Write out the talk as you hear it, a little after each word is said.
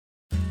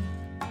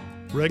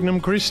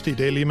Regnum Christi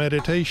Daily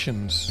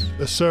Meditations,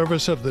 the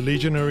service of the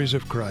Legionaries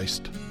of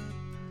Christ.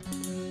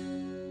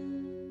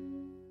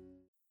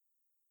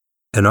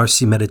 An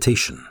RC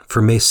Meditation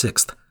for May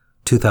 6th,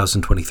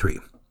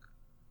 2023.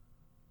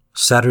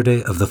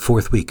 Saturday of the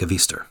fourth week of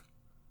Easter.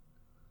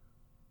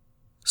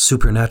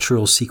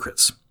 Supernatural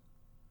Secrets.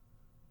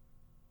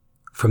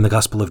 From the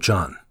Gospel of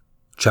John,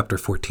 chapter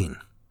 14.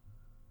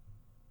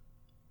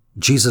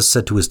 Jesus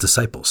said to his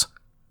disciples,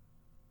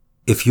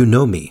 "If you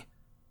know me,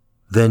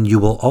 then you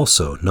will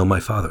also know my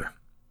Father.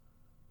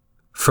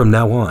 From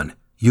now on,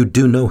 you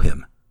do know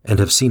him and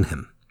have seen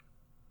him."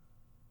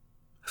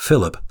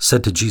 Philip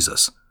said to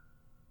Jesus,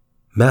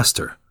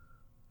 "Master,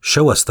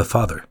 show us the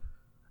Father,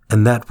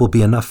 and that will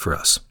be enough for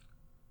us."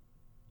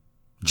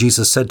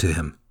 Jesus said to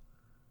him,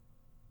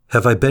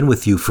 "Have I been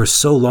with you for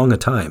so long a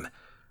time,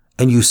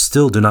 and you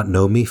still do not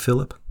know me,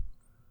 Philip?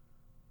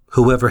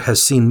 Whoever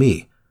has seen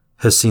me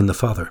has seen the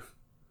Father.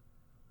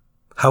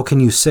 How can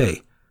you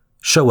say,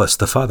 'Show us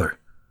the Father'?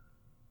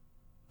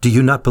 Do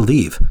you not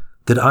believe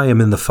that I am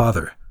in the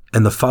Father,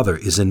 and the Father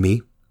is in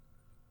me?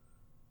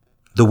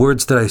 The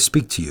words that I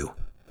speak to you,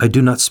 I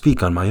do not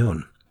speak on my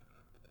own.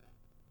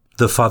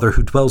 The Father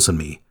who dwells in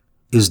me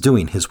is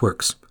doing his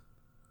works.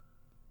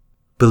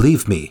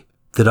 Believe me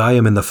that I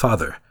am in the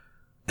Father,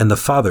 and the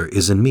Father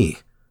is in me,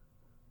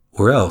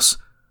 or else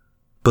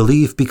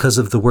believe because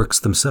of the works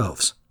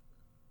themselves.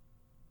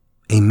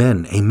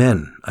 Amen,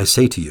 amen, I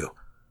say to you,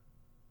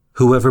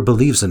 whoever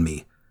believes in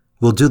me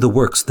will do the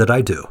works that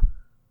I do,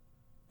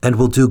 and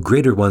will do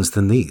greater ones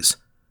than these,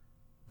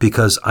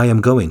 because I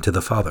am going to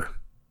the Father.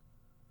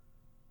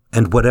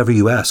 And whatever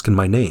you ask in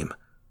my name,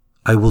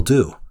 I will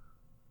do,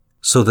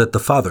 so that the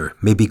Father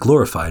may be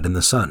glorified in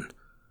the Son.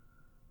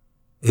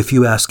 If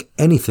you ask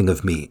anything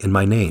of me in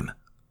my name,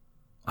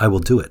 I will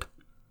do it."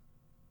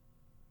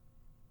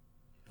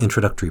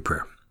 Introductory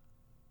Prayer.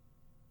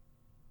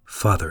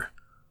 Father,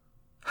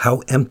 how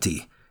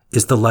empty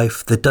is the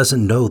life that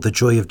doesn't know the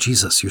joy of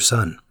Jesus, your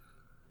Son.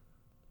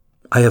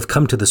 I have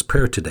come to this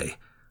prayer today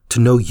to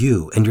know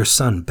you and your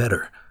Son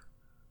better,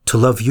 to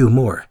love you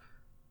more,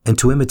 and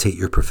to imitate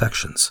your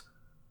perfections.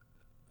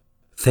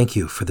 Thank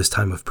you for this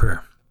time of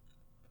prayer.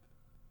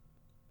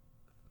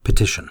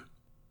 Petition.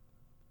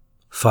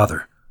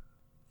 Father,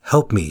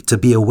 help me to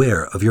be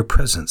aware of your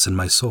presence in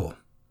my soul.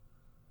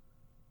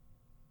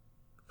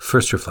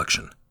 First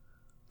reflection.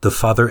 The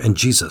Father and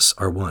Jesus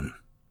are one.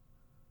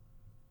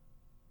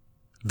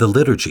 The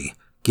liturgy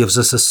gives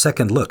us a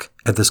second look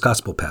at this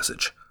gospel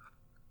passage.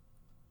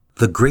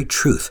 The great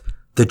truth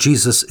that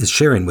Jesus is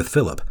sharing with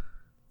Philip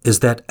is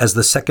that as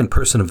the second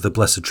person of the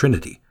Blessed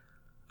Trinity,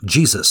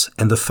 Jesus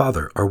and the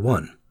Father are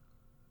one.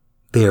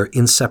 They are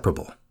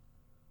inseparable.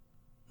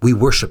 We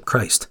worship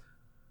Christ.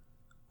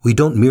 We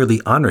don't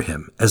merely honor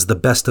him as the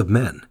best of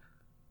men.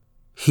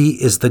 He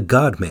is the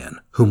God-man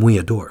whom we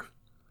adore.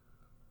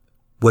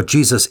 What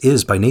Jesus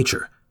is by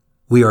nature,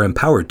 we are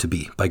empowered to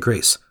be by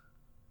grace.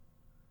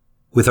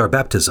 With our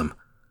baptism,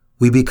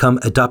 we become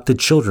adopted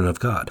children of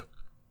God.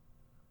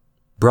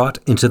 Brought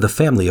into the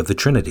family of the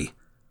Trinity,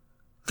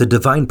 the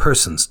divine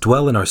persons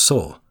dwell in our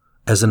soul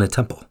as in a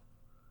temple.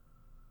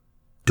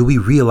 Do we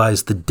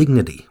realize the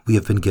dignity we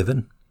have been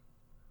given?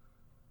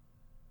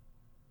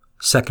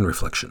 Second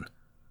reflection.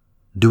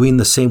 Doing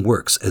the same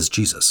works as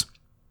Jesus.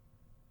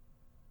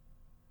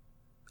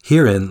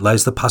 Herein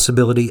lies the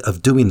possibility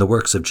of doing the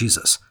works of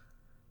Jesus.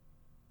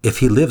 If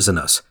he lives in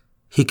us,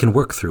 he can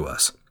work through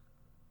us.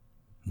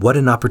 What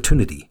an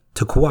opportunity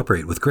to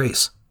cooperate with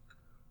grace.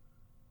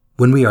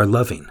 When we are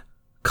loving,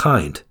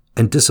 kind,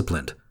 and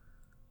disciplined,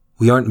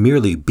 we aren't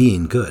merely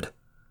being good.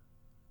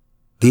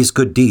 These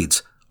good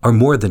deeds are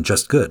more than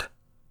just good.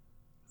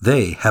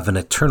 They have an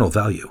eternal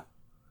value.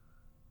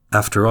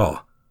 After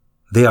all,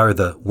 they are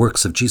the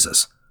works of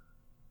Jesus.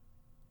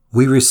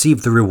 We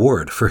receive the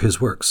reward for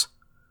his works.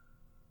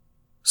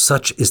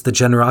 Such is the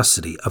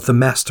generosity of the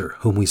Master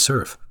whom we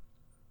serve.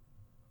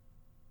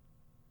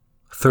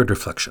 Third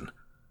reflection.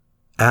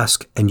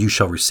 Ask and you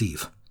shall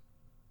receive.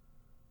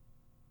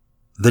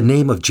 The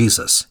name of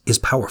Jesus is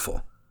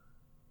powerful.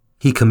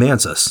 He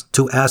commands us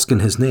to ask in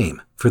his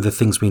name for the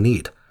things we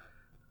need,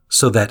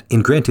 so that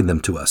in granting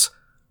them to us,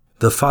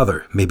 the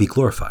Father may be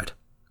glorified.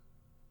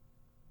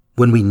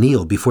 When we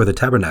kneel before the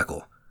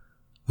tabernacle,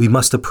 we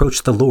must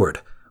approach the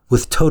Lord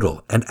with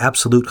total and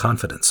absolute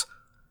confidence.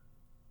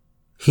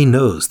 He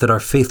knows that our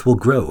faith will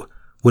grow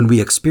when we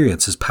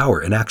experience his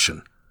power in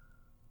action.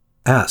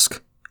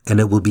 Ask, and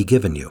it will be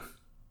given you.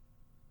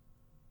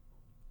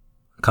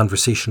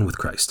 Conversation with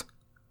Christ.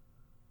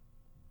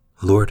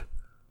 Lord,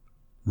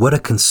 what a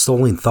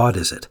consoling thought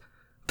is it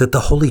that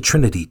the Holy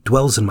Trinity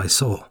dwells in my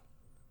soul.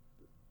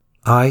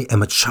 I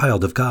am a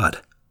child of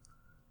God.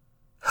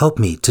 Help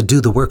me to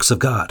do the works of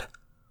God.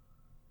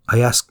 I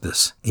ask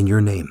this in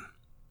your name.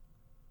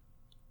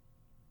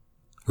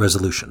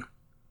 Resolution.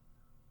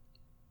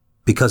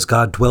 Because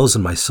God dwells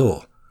in my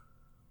soul,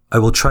 I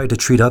will try to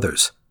treat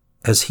others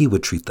as he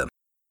would treat them.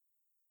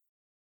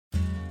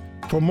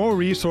 For more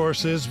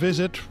resources,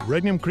 visit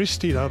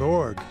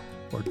regnumchristi.org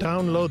or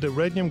download the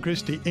Regnum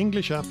Christi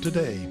English app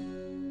today.